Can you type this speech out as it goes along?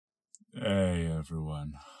Hey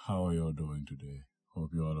everyone, how are you all doing today? Hope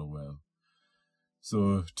you all are well.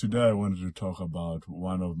 So today I wanted to talk about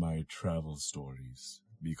one of my travel stories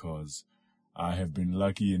because I have been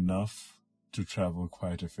lucky enough to travel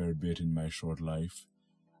quite a fair bit in my short life,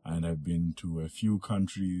 and I've been to a few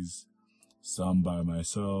countries, some by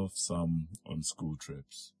myself, some on school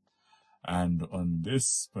trips. And on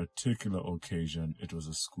this particular occasion, it was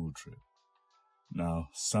a school trip. Now,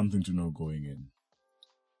 something to know going in.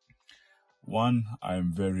 One,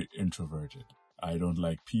 I'm very introverted. I don't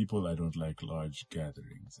like people, I don't like large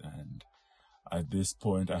gatherings. And at this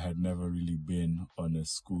point, I had never really been on a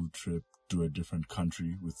school trip to a different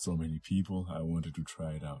country with so many people. I wanted to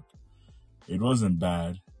try it out. It wasn't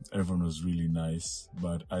bad, everyone was really nice,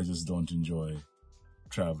 but I just don't enjoy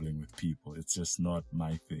traveling with people. It's just not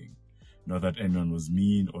my thing. Not that anyone was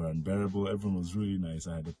mean or unbearable, everyone was really nice.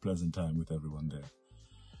 I had a pleasant time with everyone there.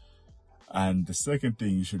 And the second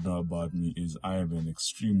thing you should know about me is I am an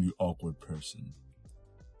extremely awkward person.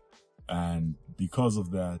 And because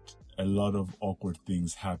of that, a lot of awkward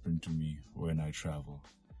things happen to me when I travel.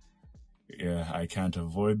 Yeah, I can't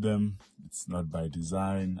avoid them. It's not by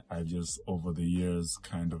design. I've just, over the years,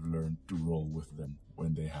 kind of learned to roll with them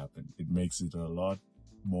when they happen. It makes it a lot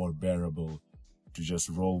more bearable to just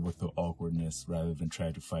roll with the awkwardness rather than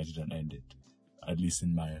try to fight it and end it, at least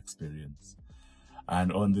in my experience.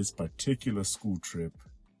 And on this particular school trip,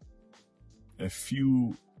 a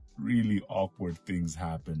few really awkward things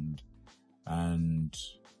happened. And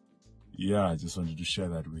yeah, I just wanted to share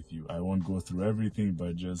that with you. I won't go through everything,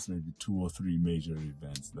 but just maybe 2 or 3 major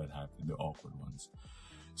events that happened, the awkward ones.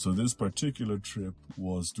 So this particular trip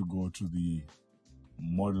was to go to the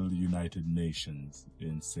Model United Nations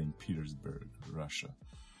in St. Petersburg, Russia.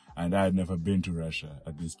 And I had never been to Russia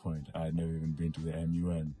at this point. I had never even been to the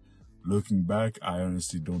MUN. Looking back, I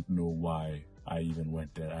honestly don't know why I even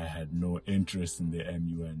went there. I had no interest in the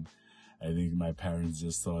MUN. I think my parents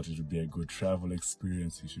just thought it would be a good travel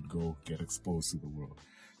experience. You should go get exposed to the world.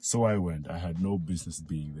 So I went. I had no business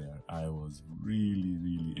being there. I was really,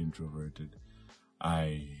 really introverted.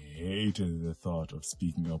 I hated the thought of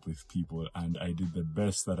speaking up with people, and I did the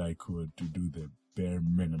best that I could to do the bare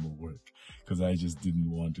minimum work because I just didn't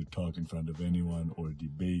want to talk in front of anyone or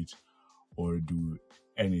debate or do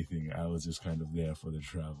anything. I was just kind of there for the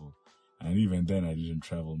travel. And even then, I didn't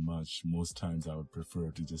travel much. Most times I would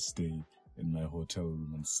prefer to just stay in my hotel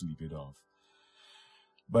room and sleep it off.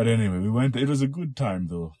 But anyway, we went. It was a good time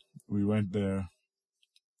though. We went there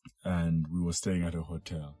and we were staying at a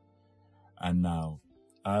hotel. And now,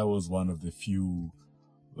 I was one of the few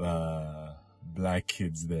black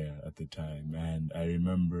kids there at the time. And I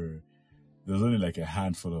remember there was only like a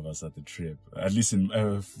handful of us at the trip, at least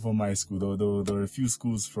for my school. Though there were a few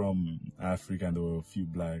schools from Africa and there were a few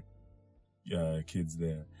black kids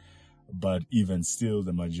there. But even still,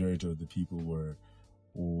 the majority of the people were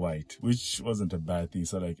white, which wasn't a bad thing.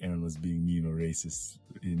 It's not like anyone was being mean or racist.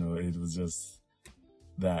 You know, it was just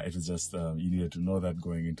that. It was just, you needed to know that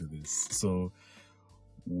going into this. So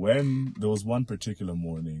when there was one particular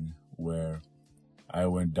morning where I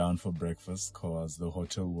went down for breakfast because the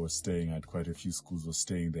hotel we were staying at, quite a few schools were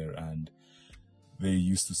staying there, and they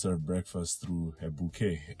used to serve breakfast through a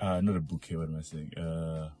bouquet. Not a bouquet, what am I saying?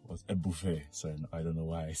 What's a buffet? Sorry, I don't know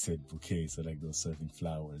why I said bouquet, so like they were serving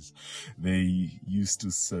flowers. They used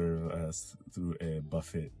to serve us through a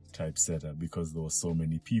buffet type setup because there were so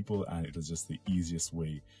many people and it was just the easiest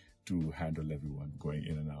way to handle everyone going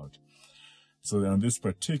in and out. So on this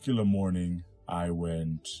particular morning, I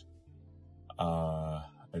went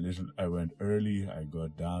I went early. I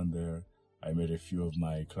got down there. I met a few of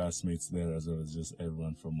my classmates there as well as just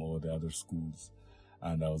everyone from all the other schools.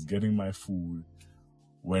 And I was getting my food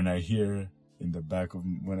when I hear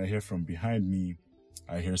from behind me,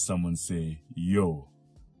 I hear someone say, "Yo."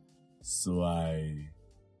 So I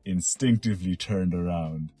instinctively turned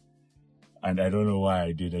around and I don't know why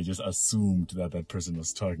I did. I just assumed that that person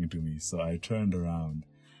was talking to me. So I turned around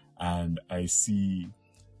and I see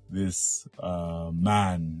this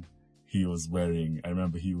man. He was wearing, I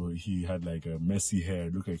remember he had like a messy hair,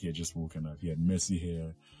 looked like he had just woken up. He had messy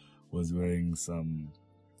hair, was wearing some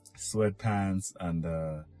sweatpants and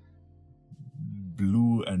a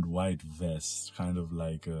blue and white vest, kind of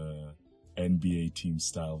like a NBA team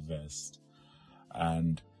style vest.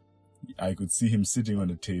 And I could see him sitting on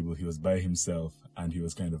a table. He was by himself and he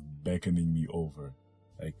was kind of beckoning me over,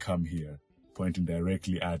 like, "Come here," pointing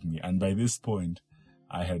directly at me. And by this point,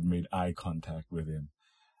 I had made eye contact with him.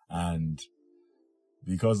 And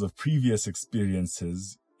because of previous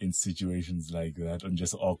experiences in situations like that and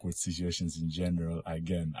just awkward situations in general,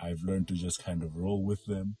 again, I've learned to just kind of roll with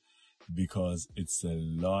them because it's a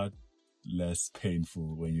lot less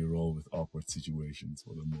painful when you roll with awkward situations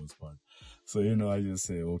for the most part. So, I just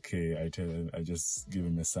say, okay, I just give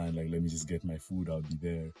him a sign, like, let me just get my food, I'll be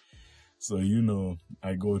there. So,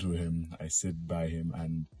 I go to him, I sit by him,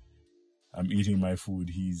 and I'm eating my food,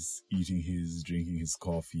 he's eating drinking his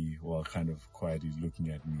coffee, while kind of quietly looking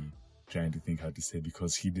at me, trying to think how to say,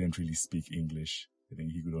 because he didn't really speak English. I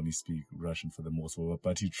think he could only speak Russian for the most part,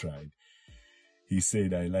 but he tried. He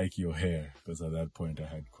said, I like your hair, because at that point I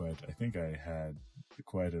had quite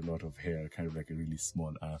a lot of hair, kind of like a really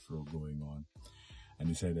small afro going on. And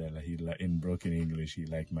he said that in broken English, he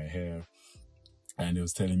liked my hair. And he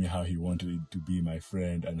was telling me how he wanted to be my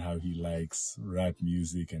friend and how he likes rap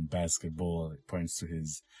music and basketball. It points to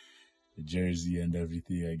his jersey and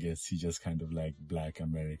everything. I guess he just kind of like Black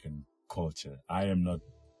American culture. I am not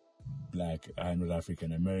Black. I'm not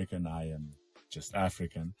African American. I am just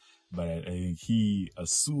African. But I think he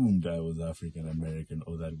assumed I was African American,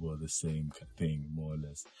 or that we're the same thing, more or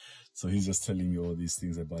less. So he's just telling me all these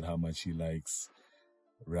things about how much he likes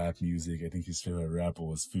rap music. I think his favorite rapper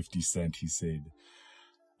was 50 Cent, he said.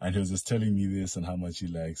 And he was just telling me this and how much he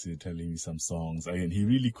likes it, telling me some songs. Again, he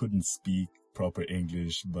really couldn't speak proper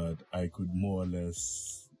English, but I could more or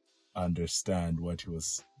less understand what he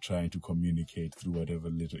was trying to communicate through whatever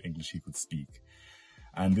little English he could speak.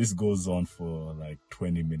 And this goes on for like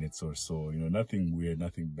 20 minutes or so. Nothing weird,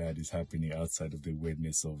 nothing bad is happening outside of the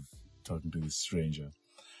weirdness of talking to this stranger.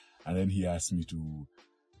 And then he asked me to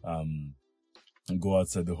go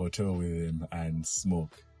outside the hotel with him and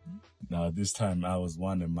smoke. Now, this time I was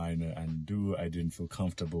a minor, and I didn't feel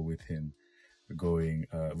comfortable with him going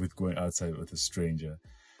outside with a stranger.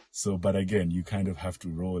 So, but again, you kind of have to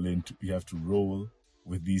roll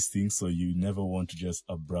with these things. So you never want to just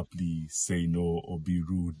abruptly say no or be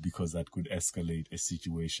rude, because that could escalate a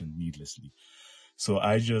situation needlessly. So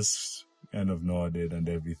I just kind of nodded and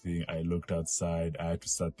everything. I looked outside. I had to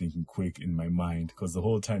start thinking quick in my mind, because the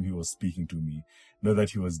whole time he was speaking to me, not that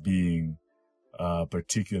he was being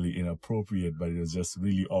particularly inappropriate, but it was just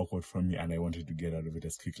really awkward for me, and I wanted to get out of it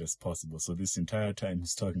as quickly as possible. So this entire time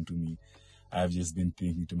he's talking to me, I've just been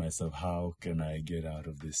thinking to myself, how can I get out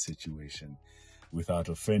of this situation without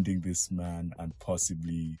offending this man and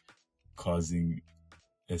possibly causing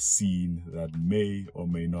a scene that may or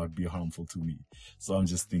may not be harmful to me. So I'm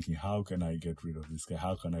just thinking, how can I get rid of this guy?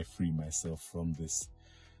 How can I free myself from this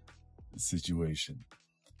situation?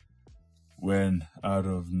 When out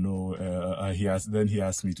of nowhere, he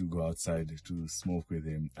asked me to go outside to smoke with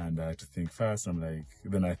him, and I had to think fast.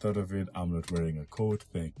 Then I thought of it. I'm not wearing a coat,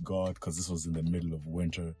 thank God, because this was in the middle of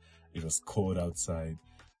winter. It was cold outside.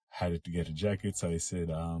 Had to get a jacket, so I said,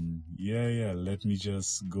 let me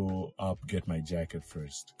just go up, get my jacket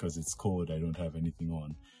first, because it's cold, I don't have anything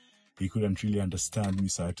on. He couldn't really understand me,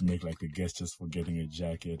 so I had to make like the gestures for getting a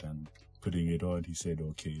jacket and putting it on. He said,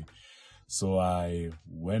 okay. So I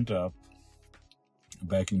went up,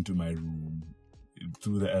 back into my room,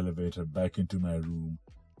 through the elevator, back into my room,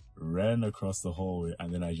 ran across the hallway,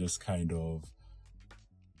 and then I just kind of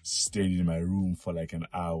stayed in my room for like an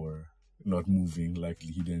hour, not moving. Like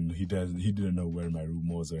he didn't know where my room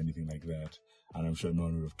was or anything like that, and I'm sure no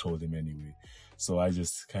one would have told him anyway. So I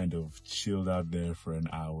just kind of chilled out there for an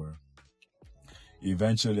hour.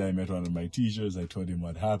 Eventually, I met one of my teachers. I told him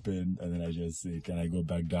what happened, and then I just said, can I go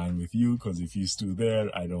back down with you? Because if you're still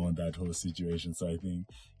there, I don't want that whole situation. So I think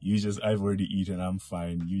I've already eaten, I'm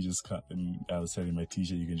fine. You just come. I was telling my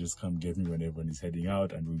teacher, you can just come get me when everyone is heading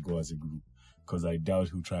out, and we'll go as a group. Because I doubt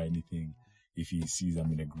he'll try anything if he sees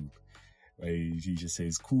I'm in a group. My teacher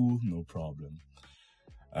says, cool, no problem.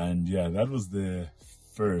 And yeah, that was the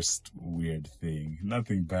first weird thing.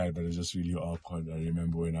 Nothing bad, but it was just really awkward. I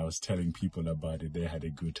remember when I was telling people about it, they had a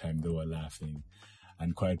good time, they were laughing.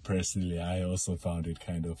 And quite personally, I also found it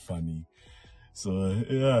kind of funny. So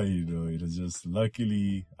yeah, it was just,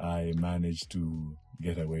 luckily I managed to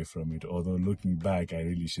get away from it. Although looking back, I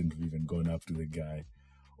really shouldn't have even gone up to the guy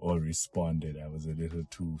or responded. I was a little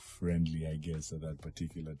too friendly, I guess, at that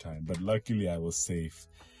particular time. But luckily I was safe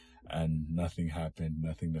and nothing happened,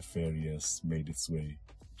 nothing nefarious made its way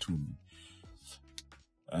to me.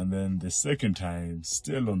 And then the second time,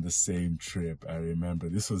 still on the same trip, I remember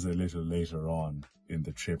this was a little later on in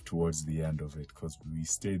the trip, towards the end of it, because we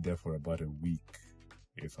stayed there for about a week,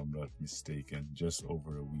 if I'm not mistaken, just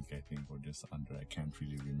over a week, I think, or just under, I can't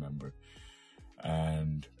really remember.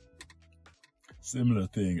 And similar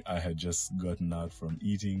thing, I had just gotten out from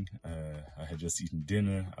eating, I had just eaten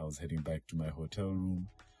dinner, I was heading back to my hotel room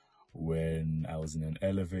when I was in an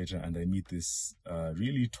elevator, and I meet this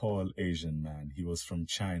really tall Asian man. He was from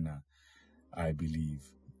China, I believe,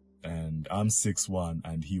 and I'm 6'1",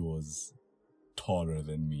 and he was taller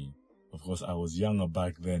than me. Of course, I was younger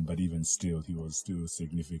back then, but even still, he was still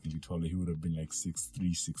significantly taller. He would have been like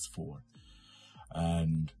 6'3", 6'4".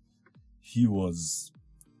 And he was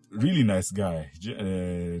really nice guy.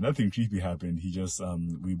 Nothing creepy happened. He just,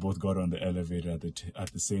 we both got on the elevator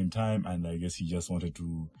at the same time, and I guess he just wanted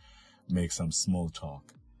to make some small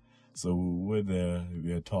talk. So we're there,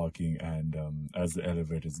 we're talking, and as the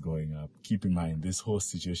elevator is going up, keep in mind, this whole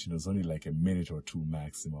situation was only like a minute or two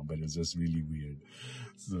maximum, but it was just really weird.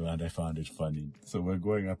 So, and I found it funny. So we're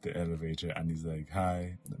going up the elevator, and he's like,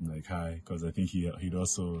 hi. I'm like, hi, because I think he'd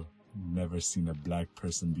also never seen a black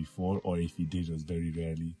person before, or if he did, it was very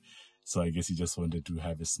rarely. So I guess he just wanted to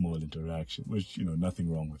have a small interaction, which, nothing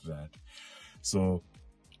wrong with that. So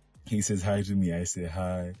he says hi to me, I say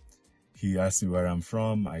hi. He asks me where I'm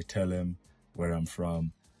from. I tell him where I'm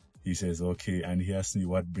from. He says, okay. And he asks me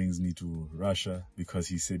what brings me to Russia, because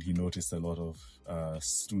he said he noticed a lot of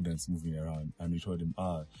students moving around. And we told him,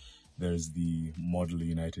 there's the Model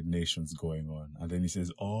United Nations going on. And then he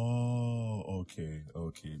says, oh, okay.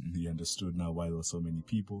 He understood now why there were so many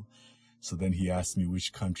people. So then he asked me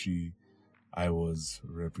which country I was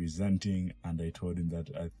representing. And I told him that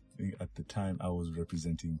I think at the time I was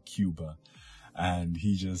representing Cuba. And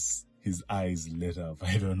his eyes lit up.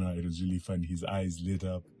 I don't know. It was really funny. His eyes lit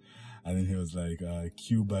up. And then he was like,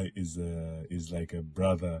 Cuba is like a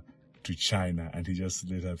brother to China. And he just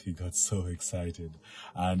lit up. He got so excited.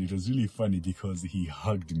 And it was really funny because he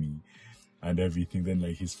hugged me and everything. Then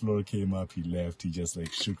like his floor came up. He left. He just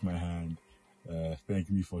like shook my hand, thanked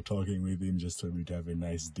me for talking with him, just told me to have a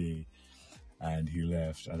nice day. And he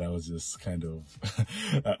left, and I was just kind of,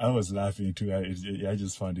 I was laughing too. I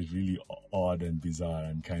just found it really odd and bizarre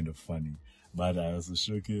and kind of funny. But I also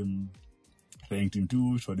shook him, thanked him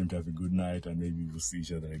too, told him to have a good night, and maybe we'll see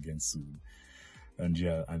each other again soon. And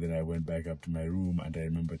yeah, and then I went back up to my room, and I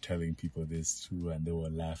remember telling people this too, and they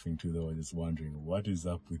were laughing too. They were just wondering, what is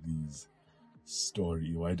up with these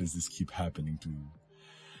stories? Why does this keep happening to you?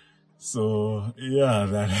 So yeah,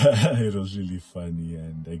 it was really funny.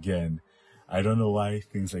 And again, I don't know why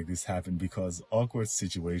things like this happen, because awkward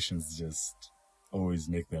situations just always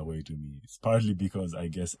make their way to me. It's partly because I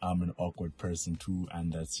guess I'm an awkward person too,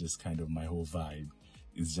 and that's just kind of my whole vibe,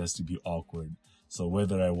 is just to be awkward. So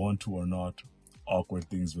whether I want to or not, awkward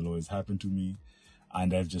things will always happen to me,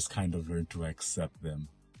 and I've just kind of learned to accept them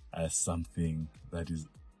as something that is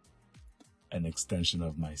an extension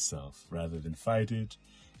of myself. Rather than fight it,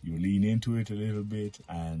 you lean into it a little bit,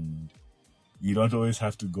 and you don't always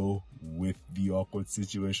have to go with the awkward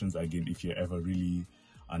situations. Again, if you're ever really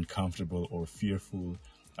uncomfortable or fearful,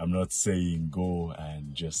 I'm not saying go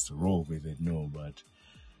and just roll with it, no, but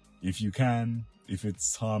if you can, if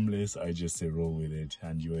it's harmless, I just say roll with it,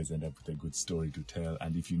 and you always end up with a good story to tell.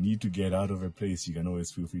 And if you need to get out of a place, you can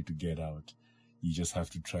always feel free to get out. You just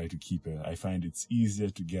have to try to keep it. I find it's easier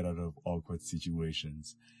to get out of awkward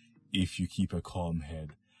situations if you keep a calm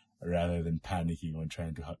head, rather than panicking or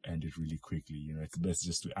trying to end it really quickly. It's best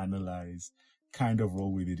just to analyze, kind of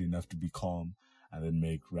roll with it enough to be calm, and then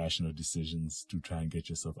make rational decisions to try and get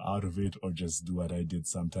yourself out of it, or just do what I did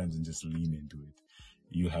sometimes and just lean into it.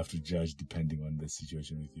 You have to judge depending on the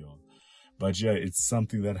situation with y'all. But yeah, it's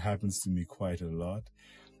something that happens to me quite a lot.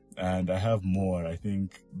 And I have more. I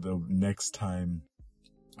think the next time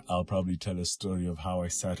I'll probably tell a story of how I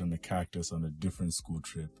sat on a cactus on a different school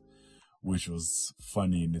trip, which was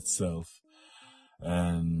funny in itself.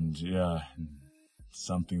 And yeah,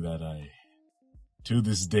 something that I, to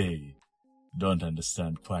this day, don't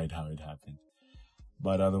understand quite how it happened.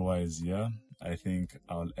 But otherwise, yeah, I think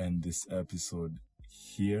I'll end this episode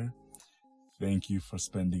here. Thank you for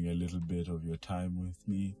spending a little bit of your time with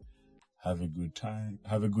me. Have a good time.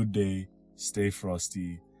 Have a good day. Stay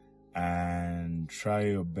frosty. And try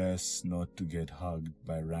your best not to get hugged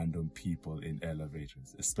by random people in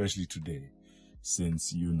elevators, especially today,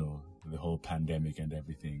 since the whole pandemic and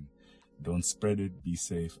everything. Don't spread it, be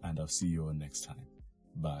safe, and I'll see you all next time.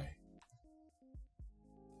 Bye.